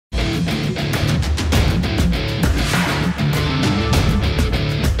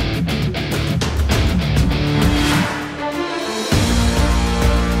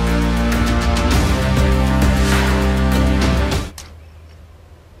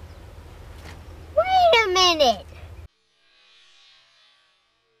stand it.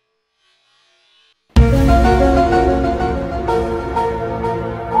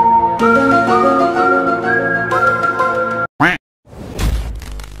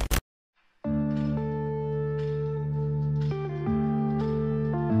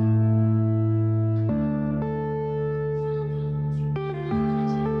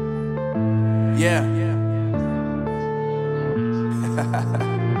 Yeah.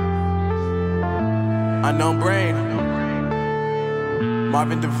 Unknown Brain,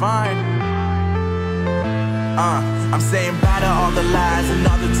 Marvin Divine. I'm saying bye to all the lies and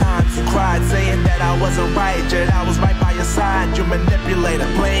all the times you cried, saying that I wasn't right, yet I was right by your side. You manipulator,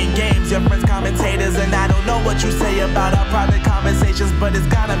 playing games, your friends commentators, and I don't know what you say about our private conversations, but it's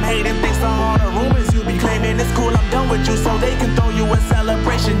got them hating. Thanks to all the rumors you be claiming. It's cool, I'm done with you, so they can throw you a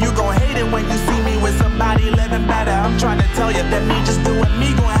celebration. You gon' hate it when you see me with somebody living better. I'm trying to tell you that me just doing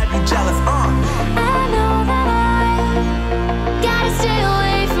me gon' have you jealous. I know that I gotta stay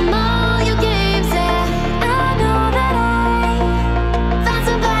away from all your games, yeah. I know that I found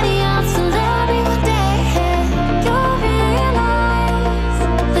somebody else to love me one day, yeah. You'll realize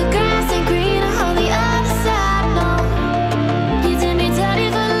the grass ain't greener on the other side, no. You did me dirty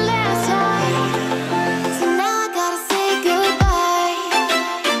for the last time, so now I gotta say goodbye.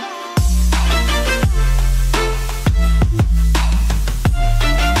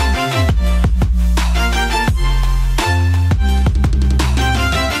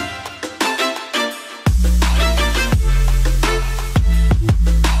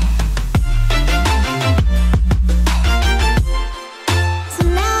 So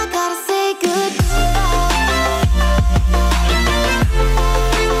now I gotta say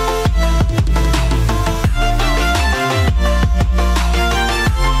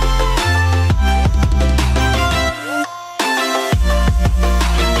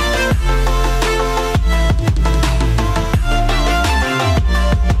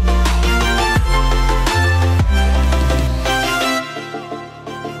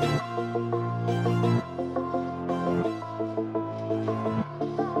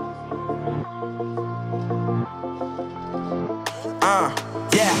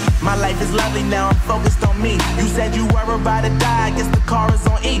Yeah, my life is lovely now, I'm focused on me. You said you were about to die, I guess the car is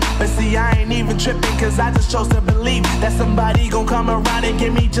on E. But see, I ain't even tripping, cause I just chose to believe that somebody gon' come around and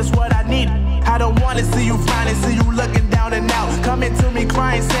give me just what I need. I don't wanna see you frowning, see you looking down and out, coming to me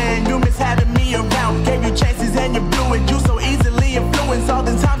crying, saying you miss having me around. Gave you chances and you blew it, you so easily influenced. All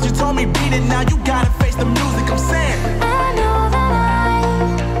the times you told me beat it, now you gotta face the music. I'm saying I know that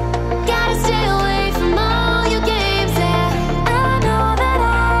I gotta stay away from all your games, yeah. I know that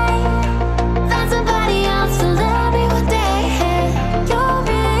I found somebody else to love me one day, yeah. You'll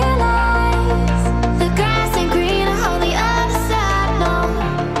realize the grass ain't greener on the other side, no.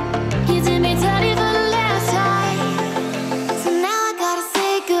 You did me dirty for the last time, so now I gotta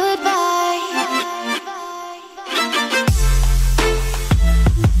say goodbye.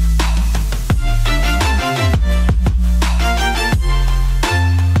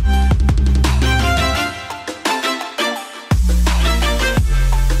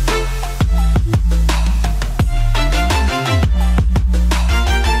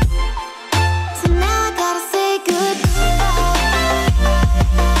 So now I gotta say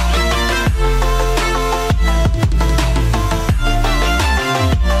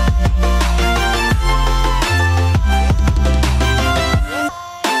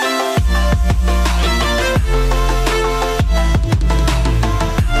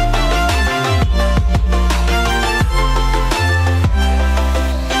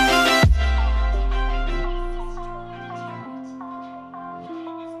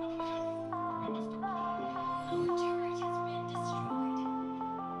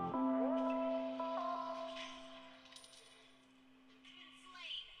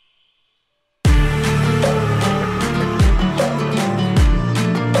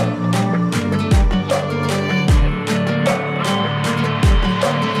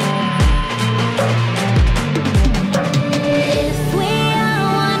If we are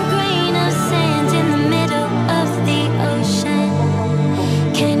one grain of sand in the middle of the ocean,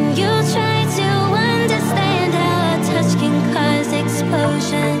 can you try to understand how a touch can cause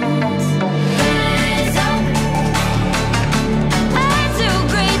explosions? Rise up, I'm too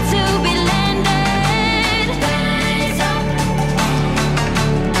great to be landed. Rise up,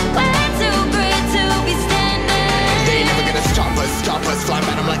 we're too great to be standing. They ain't never gonna stop us, flying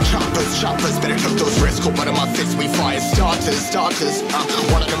at 'em like choppers, better took those risks, cold blood in my fists, we fire starters,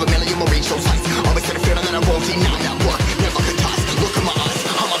 one out of a million will reach those heights, always got a feeling that I won't deny that work, never could toss, look in my eyes,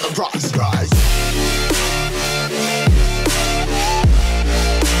 I'm on the rocks, guys.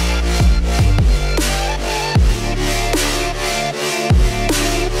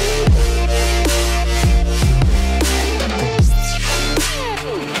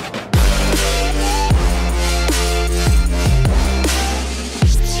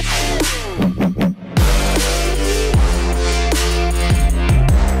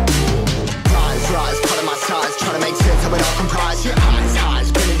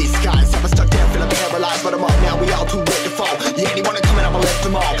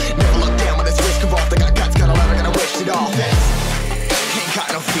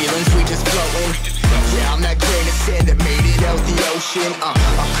 motion. A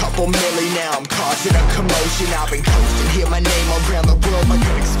couple milli now, I'm causing a commotion. I've been coasting, hear my name around the world like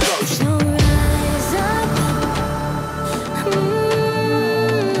an explosion. So rise up,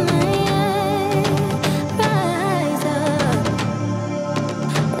 rise up.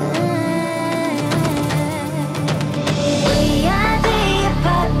 We are the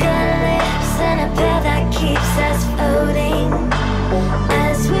apocalypse, and a pair that keeps us floating.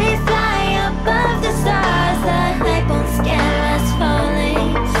 As we fly above the stars, the light won't scare us falling.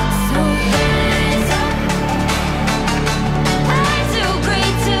 So rise up. I'm too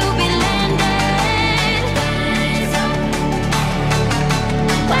great to be landed. Rise up.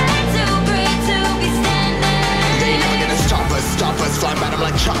 Way too great to be standing. They ain't never gonna stop us, fly at 'em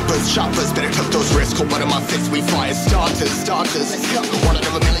like choppers. Better tuck those risks, hold one of my fists, we fire starters. Let's go. One out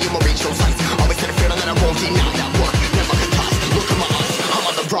of a million will reach those heights. Always had a feeling that I won't deny that work. Never could toss. Look at my eyes, I'm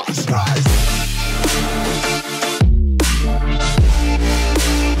on the rocks.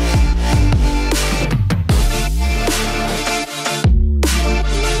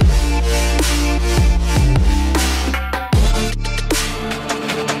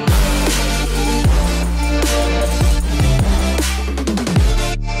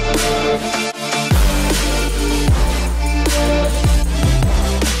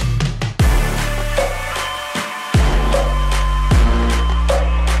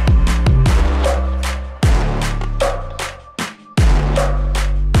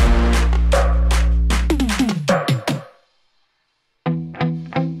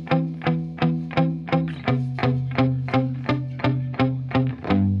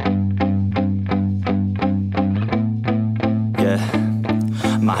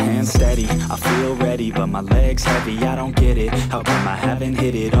 My hands steady, I feel ready, but my legs heavy, I don't get it. How come I haven't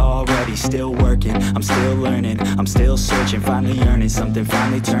hit it already? Still working, I'm still learning, I'm still searching, finally earning something,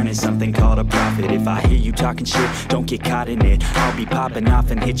 finally turning something called a profit. If I hear you talking shit, don't get caught in it. I'll be popping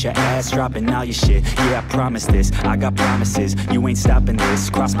off and hit your ass, dropping all your shit. Yeah, I promise this, I got promises, you ain't stopping this.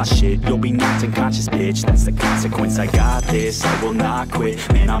 Cross my shit, you'll be knocked unconscious, bitch. That's the consequence, I got this, I will not quit.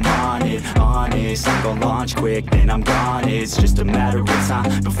 Man, I'm on it, honest, I'm gon' launch quick, then I'm gone. It's just a matter of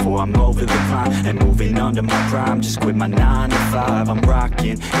time before I'm over the climb and moving under my prime. Just quit my 9 to 5, I'm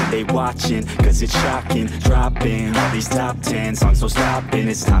rocking and they watching, cause it's shocking. Dropping all these top 10 songs, so stopping.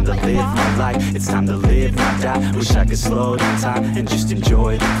 It's time to live my life, it's time to live, not die. Wish I could slow down time and just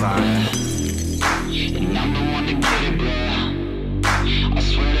enjoy the climb. And I'm the one to get it, bro. I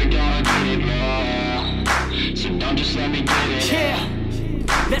swear to God I get it, bro. So don't just let me get it.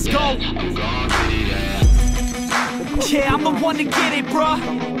 Yeah, let's go. I'm gonna get it, yeah. Yeah, I'm the one to get it, bruh.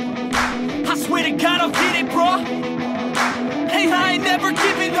 I swear to God I'll get it, bruh. Hey, I ain't never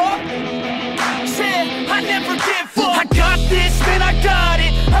giving up. Yeah, I never give up. I got this, man, I got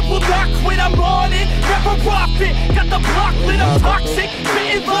it. I will not quit, I'm on it. Never off it. Got the block lit, I'm toxic.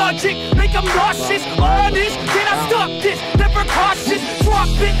 Spitting logic, make them nauseous. Honest, can I stop this? Never cautious, drop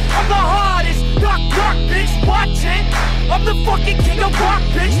it. I'm the hardest. Knock, knock, bitch, watch it. I'm the fucking king of rock,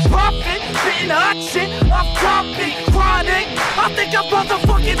 bitch. Profit, spitting hot shit. I'm topic, chronic. I think I'm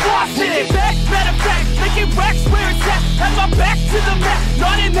motherfucking lost it. Back, matter of fact, making racks where it's at. Have my back to the mat,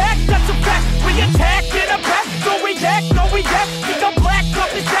 not an act, that's a fact. We attack in a back, no react, no react. Think I'm black, up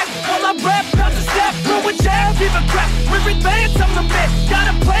his neck. While I rap, bounce a step, throw a jab, give a crap. We're advanced, I'm the man.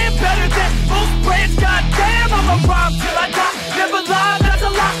 Gotta play it better than most brands. Goddamn, I'm a rhyme till I die. Never lie, that's a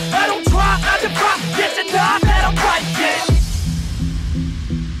lie. I don't try, I defy. Get to nod, that I'm right, yeah.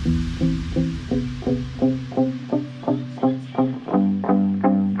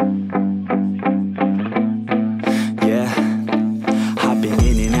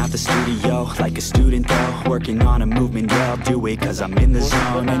 Like a student though, working on a movement, yeah, I'll do it cause I'm in the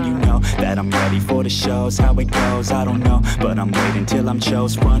zone. And you know that I'm ready for the shows. How it goes, I don't know, but I'm waiting till I'm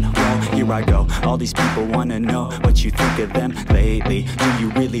chose. One row, here I go. All these people wanna know what you think of them lately. Do you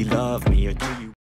really love me or do you